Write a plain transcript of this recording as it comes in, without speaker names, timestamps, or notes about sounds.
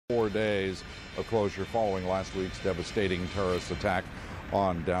4 days of closure following last week's devastating terrorist attack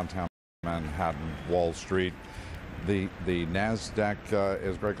on downtown Manhattan, Wall Street. The NASDAQ,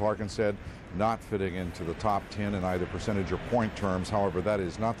 as Greg Clarkin said, not fitting into the top 10 in either percentage or point terms. However, that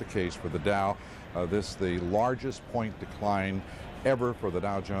is not the case for the Dow. This the largest point decline ever for the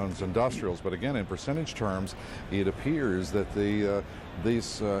Dow Jones Industrials. But again, in percentage terms, it appears that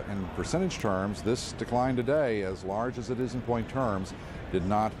in percentage terms, this decline today, as large as it is in point terms, did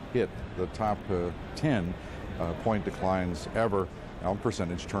not hit the top 10 point declines ever on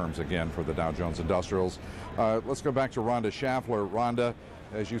percentage terms, again, for the Dow Jones Industrials. Let's go back to Rhonda Schaffler. Rhonda,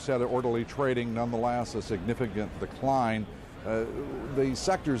 as you said, orderly trading, nonetheless a significant decline. The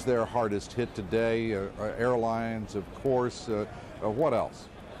sectors there hardest hit today, airlines, of course. What else?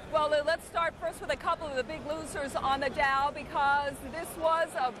 Well, let's start first with a couple of the big losers on the Dow, because this was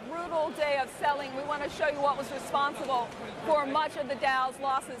a brutal day of selling. We want to show you what was responsible for much of the Dow's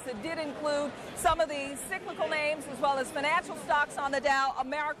losses. It did include some of the cyclical names as well as financial stocks on the Dow: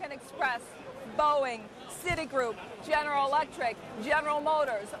 American Express, Boeing, Citigroup, General Electric, General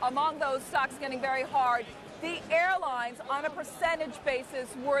Motors. Among those stocks getting very hard, the airlines on a percentage basis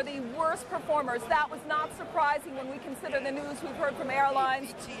were the worst performers. That was not surprising when we consider the news we've heard from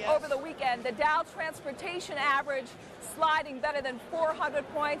airlines over the weekend. The Dow Transportation Average sliding better than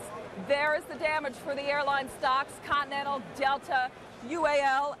 400 points. There is the damage for the airline stocks: Continental, Delta,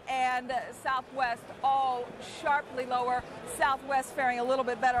 UAL, and Southwest, all sharply lower. Southwest faring a little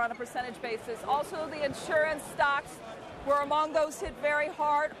bit better on a percentage basis. Also, the insurance stocks were among those hit very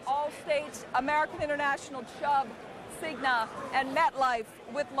hard. Allstate, American International, Chubb, Cigna, and MetLife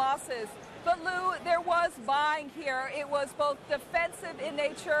with losses. But Lou, there was buying here. It was both defensive in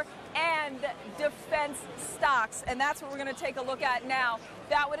nature and defense stocks, and that's what we're going to take a look at now.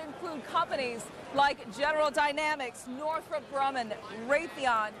 That would include companies like General Dynamics, Northrop Grumman,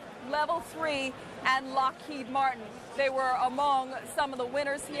 Raytheon, Level 3, and Lockheed Martin. They were among some of the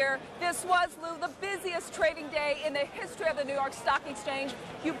winners here. This was, Lou, the busiest trading day in the history of the New York Stock Exchange.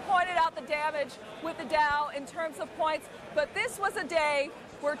 You pointed out the damage with the Dow in terms of points, but this was a day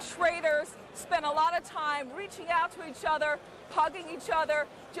where traders spent a lot of time reaching out to each other, hugging each other,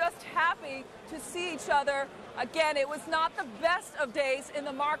 just happy to see each other. Again, it was not the best of days in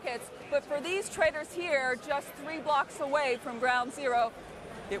the markets, but for these traders here, just 3 blocks away from ground zero,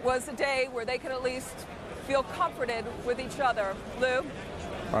 it was a day where they could at least feel comforted with each other. Lou?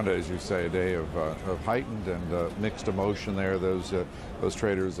 Rhonda, as you say, a day of heightened and mixed emotion there. Those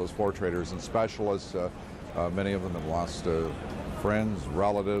traders, those floor traders and specialists, many of them have lost friends,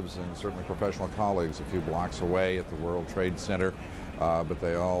 relatives, and certainly professional colleagues a few blocks away at the World Trade Center. But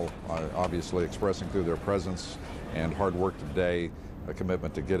they all obviously expressing through their presence and hard work today a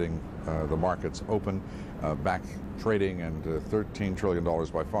commitment to getting the markets open, back trading, and $13 trillion,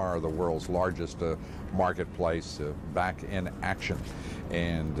 by far the world's largest marketplace, back in action.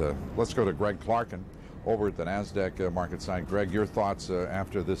 And let's go to Greg Clarkin over at the NASDAQ market site. Greg, your thoughts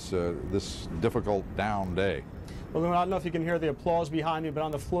after this difficult down day? Well, I don't know if you can hear the applause behind me, but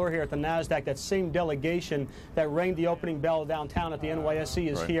on the floor here at the NASDAQ, that same delegation that rang the opening bell downtown at the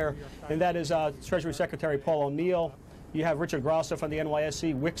NYSE is here, and that is Treasury Secretary Paul O'Neill. You have Richard Grasso from the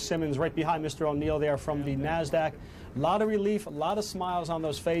NYSE, Wick Simmons right behind Mr. O'Neill there from the NASDAQ. A lot of relief, a lot of smiles on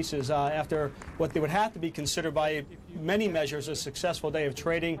those faces after what they would have to be considered by many measures a successful day of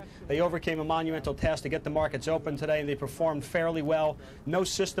trading. They overcame a monumental task to get the markets open today, and they performed fairly well. No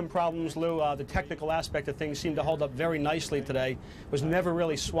system problems, Lou. The technical aspect of things seemed to hold up very nicely today. Was never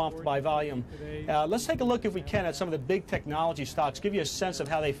really swamped by volume. Let's take a look, if we can, at some of the big technology stocks, give you a sense of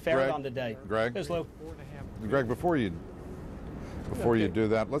how they fared on the day. Greg? Here's Lou. Greg, before you do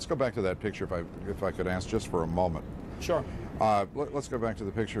that, let's go back to that picture, if I could ask just for a moment. Sure. Let's go back to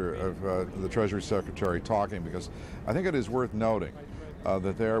the picture of the Treasury Secretary talking, because I think it is worth noting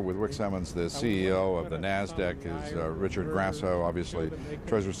that there with Wick Simmons, the CEO of the NASDAQ, is Richard Grasso, obviously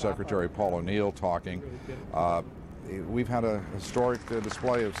Treasury Secretary Paul O'Neill talking. We've had a historic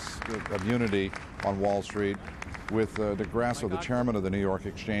display of unity on Wall Street with Grasso, the chairman of the New York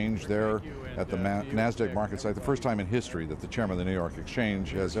Exchange, there at the NASDAQ market site. The first time in history that the chairman of the New York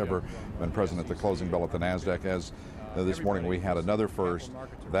Exchange has ever been present at the closing bell at the NASDAQ. As this morning we had another first,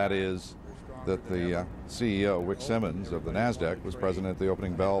 that is that the CEO, Wick Simmons, of the NASDAQ was present at the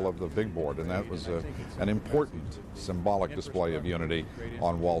opening bell of the big board, and that was an important symbolic display of unity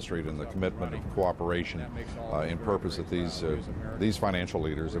on Wall Street and the commitment of cooperation in purpose that these financial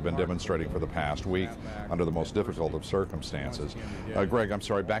leaders have been demonstrating for the past week under the most difficult of circumstances. Greg, I'm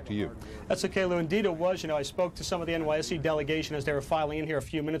sorry, back to you. That's okay, Lou. Indeed it was. You know, I spoke to some of the NYSE delegation as they were filing in here a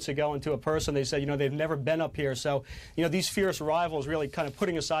few minutes ago, and to a person they said, you know, they've never been up here. So, you know, these fierce rivals really kind of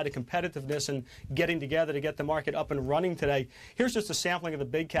putting aside the competitiveness and getting together to get the market up and running today. Here's just a sampling of the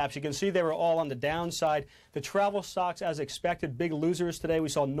big caps. You can see they were all on the downside. The travel stocks, as expected, big losers today. We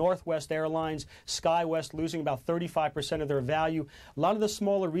saw Northwest Airlines, SkyWest losing about 35% of their value. A lot of the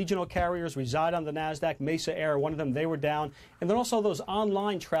smaller regional carriers reside on the NASDAQ. Mesa Air, one of them, they were down. And then also those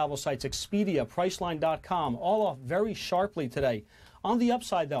online travel sites, Expedia, Priceline.com, all off very sharply today. On the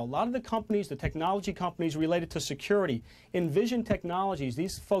upside, though, a lot of the companies, the technology companies related to security, Envision Technologies,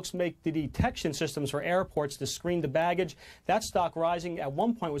 these folks make the detection systems for airports to screen the baggage. That stock rising at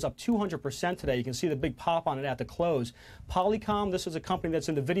one point was up 200% today. You can see the big pop on it at the close. Polycom, this is a company that's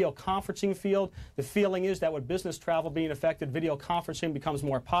in the video conferencing field. The feeling is that with business travel being affected, video conferencing becomes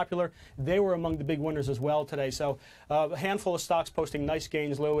more popular. They were among the big winners as well today. So a handful of stocks posting nice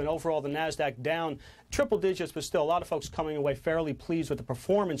gains, Lou, and overall the NASDAQ down triple digits, but still a lot of folks coming away fairly pleased with the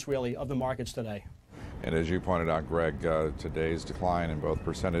performance, really, of the markets today. And as you pointed out, Greg, today's decline in both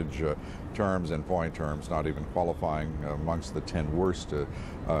percentage terms and point terms, not even qualifying amongst the 10 worst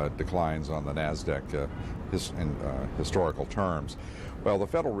declines on the NASDAQ in historical terms. Well, the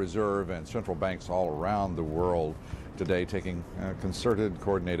Federal Reserve and central banks all around the world today taking concerted,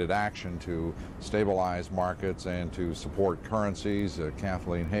 coordinated action to stabilize markets and to support currencies.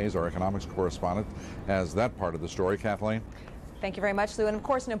 Kathleen Hays, our economics correspondent, has that part of the story. Kathleen? Thank you very much, Lou. And of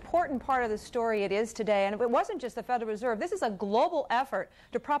course, an important part of the story it is today. And it wasn't just the Federal Reserve. This is a global effort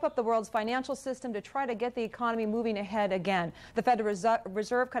to prop up the world's financial system to try to get the economy moving ahead again. The Federal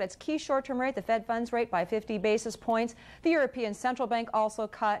Reserve cut its key short-term rate, the Fed funds rate, by 50 basis points. The European Central Bank also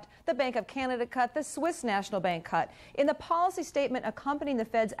cut. The Bank of Canada cut. The Swiss National Bank cut. In the policy statement accompanying the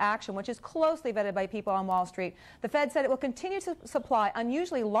Fed's action, which is closely vetted by people on Wall Street, the Fed said it will continue to supply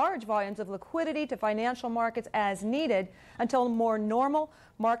unusually large volumes of liquidity to financial markets as needed until more normal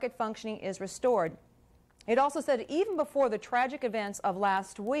market functioning is restored. It also said even before the tragic events of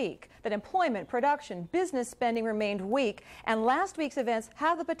last week that employment, production, business spending remained weak, and last week's events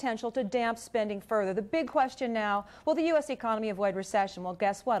have the potential to damp spending further. The big question now, will the U.S. economy avoid recession? Well,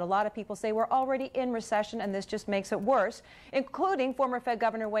 guess what? A lot of people say we're already in recession, and this just makes it worse, including former Fed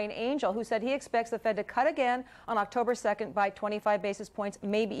Governor Wayne Angell, who said he expects the Fed to cut again on October 2nd by 25 basis points,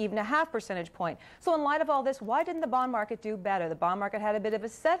 maybe even a half percentage point. So in light of all this, why didn't the bond market do better? The bond market had a bit of a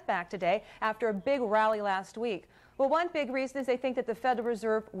setback today after a big rally last week. Well, one big reason is they think that the Federal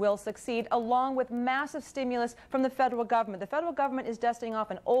Reserve will succeed, along with massive stimulus from the federal government. The federal government is dusting off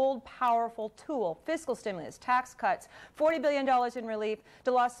an old, powerful tool, fiscal stimulus, tax cuts, $40 billion in relief.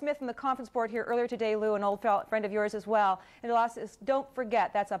 DeLoss Smith from the conference board here earlier today, Lou, an old friend of yours as well. And DeLoss says, don't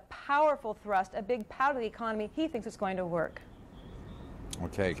forget, that's a powerful thrust, a big pout of the economy. He thinks it's going to work.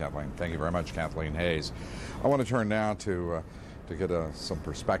 Okay, Kathleen. Thank you very much, Kathleen Hays. I want to turn now to get some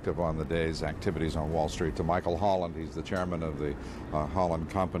perspective on the day's activities on Wall Street to Michael Holland. He's the chairman of the Holland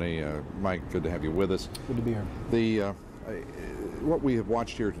Company. Mike, good to have you with us. Good to be here. What we have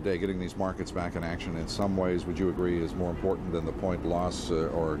watched here today, getting these markets back in action, in some ways, would you agree, is more important than the point loss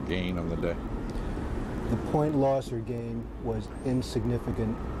or gain on the day? The point loss or gain was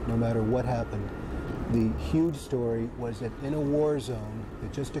insignificant no matter what happened. The huge story was that in a war zone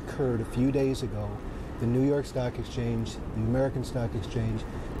that just occurred a few days ago, the New York Stock Exchange, the American Stock Exchange,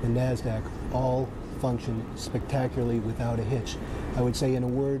 the NASDAQ all functioned spectacularly without a hitch. I would say in a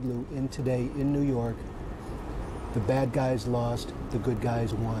word, Lou, in today in New York, the bad guys lost, the good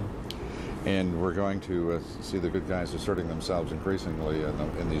guys won. And we're going to see the good guys asserting themselves increasingly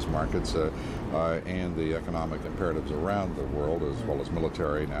in these markets and the economic imperatives around the world, as well as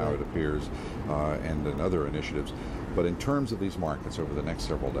military now, it appears, and in other initiatives. But in terms of these markets over the next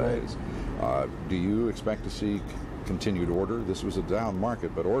several days, do you expect to see continued order? This was a down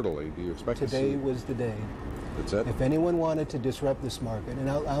market, but orderly. Do you expect today was the day. That's it? If anyone wanted to disrupt this market, and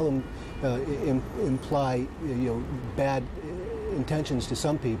I'll imply bad intentions to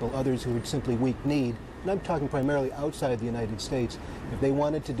some people, others who are simply weak need, and I'm talking primarily outside the United States, if they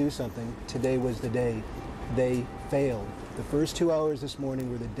wanted to do something, today was the day. They failed. The first 2 hours this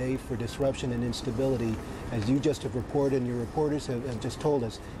morning were the day for disruption and instability. As you just have reported, and your reporters have just told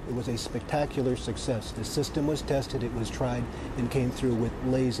us, it was a spectacular success. The system was tested, it was tried, and came through with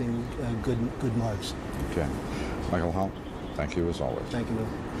blazing good marks. Okay. Michael Holland, thank you as always. Thank you, Lou.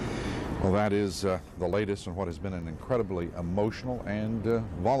 Well, that is the latest in what has been an incredibly emotional and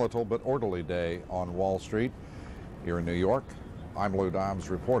volatile but orderly day on Wall Street here in New York. I'm Lou Dobbs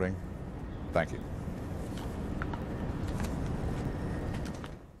reporting. Thank you.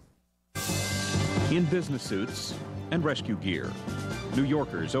 In business suits and rescue gear, New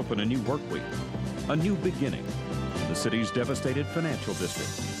Yorkers open a new work week, a new beginning in the city's devastated financial district,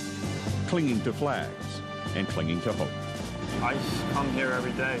 clinging to flags and clinging to hope. I come here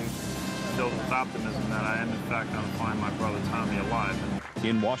every day filled with optimism that I am in fact going to find my brother Tommy alive.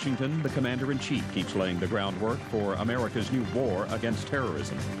 In Washington, the commander-in-chief keeps laying the groundwork for America's new war against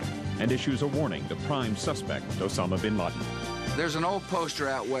terrorism and issues a warning to prime suspect Osama bin Laden. There's an old poster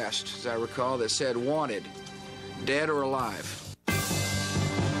out west, as I recall, that said, "Wanted, dead or alive."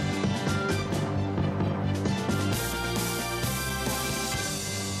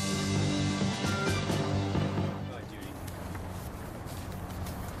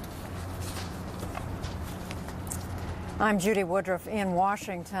 I'm Judy Woodruff in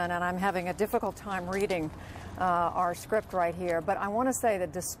Washington, and I'm having a difficult time reading our script right here. But I want to say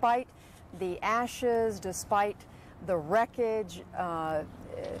that despite the ashes, despite the wreckage,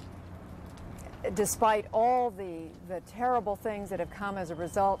 despite all the terrible things that have come as a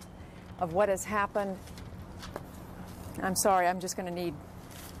result of what has happened, I'm sorry, I'm just going to need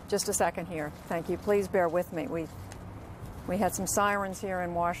just a second here. Thank you. Please bear with me. We had some sirens here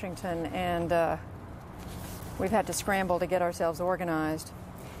in Washington, and we've had to scramble to get ourselves organized.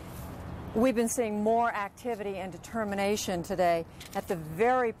 We've been seeing more activity and determination today at the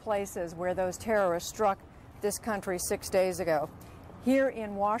very places where those terrorists struck this country 6 days ago. Here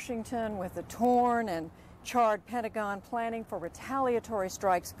in Washington, with the torn and charred Pentagon, planning for retaliatory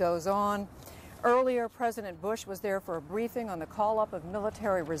strikes goes on. Earlier, President Bush was there for a briefing on the call-up of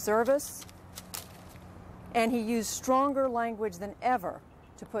military reservists, and he used stronger language than ever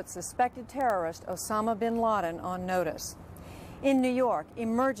to put suspected terrorist Osama bin Laden on notice. In New York,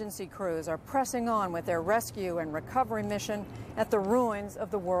 emergency crews are pressing on with their rescue and recovery mission at the ruins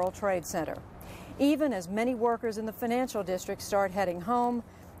of the World Trade Center, even as many workers in the financial district start heading home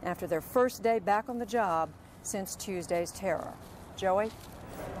after their first day back on the job since Tuesday's terror. Joey?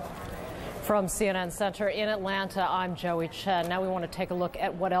 From CNN Center in Atlanta, I'm Joey Chen. Now we want to take a look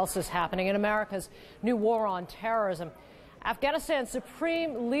at what else is happening in America's new war on terrorism. Afghanistan's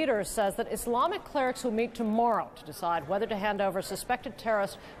supreme leader says that Islamic clerics will meet tomorrow to decide whether to hand over suspected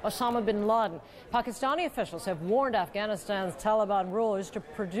terrorist Osama bin Laden. Pakistani officials have warned Afghanistan's Taliban rulers to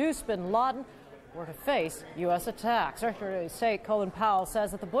produce bin Laden or to face U.S. attacks. Secretary of State Colin Powell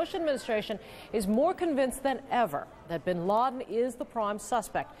says that the Bush administration is more convinced than ever that bin Laden is the prime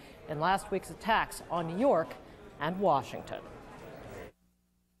suspect in last week's attacks on New York and Washington.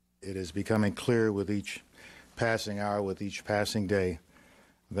 It is becoming clear with each passing hour, with each passing day,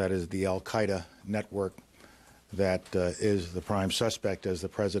 that is the al-Qaeda network that is the prime suspect, as the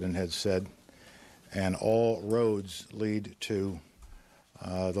president had said, and all roads lead to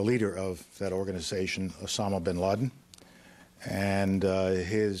the leader of that organization, Osama bin Laden, and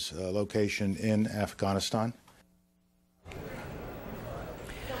his location in Afghanistan.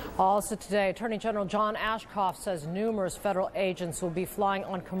 Also today, Attorney General John Ashcroft says numerous federal agents will be flying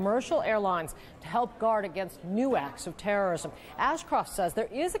on commercial airlines to help guard against new acts of terrorism. Ashcroft says there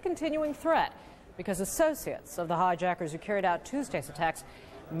is a continuing threat because associates of the hijackers who carried out Tuesday's attacks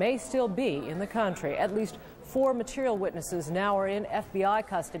may still be in the country. At least 4 material witnesses now are in FBI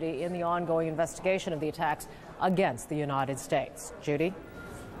custody in the ongoing investigation of the attacks against the United States. Judy?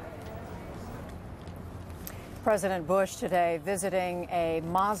 President Bush today visiting a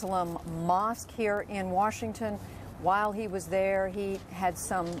Muslim mosque here in Washington. While he was there, he had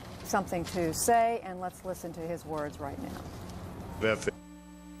something to say, and let's listen to his words right now. I'd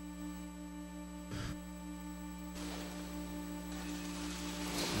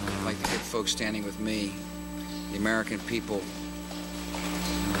like to get folks standing with me. The American people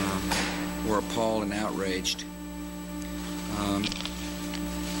were appalled and outraged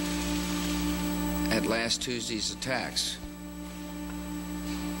at last Tuesday's attacks,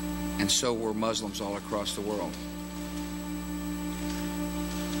 and so were Muslims all across the world.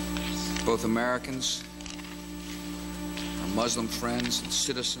 Both Americans, our Muslim friends and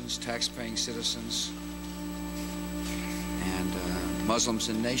citizens, tax-paying citizens, and Muslims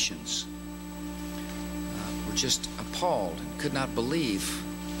in nations were just appalled and could not believe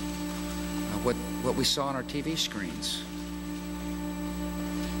what we saw on our TV screens.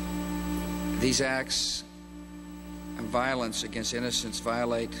 These acts of violence against innocents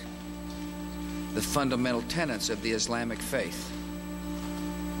violate the fundamental tenets of the Islamic faith.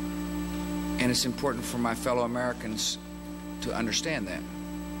 And it's important for my fellow Americans to understand that.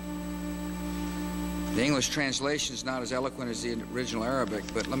 The English translation is not as eloquent as the original Arabic,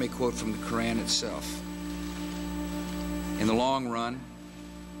 but let me quote from the Quran itself. In the long run,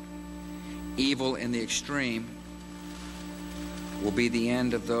 evil in the extreme will be the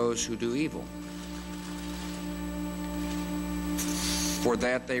end of those who do evil. For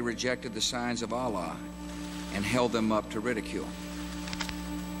that they rejected the signs of Allah and held them up to ridicule.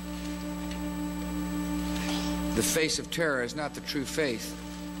 The face of terror is not the true faith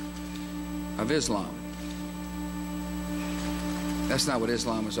of Islam. That's not what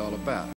Islam is all about.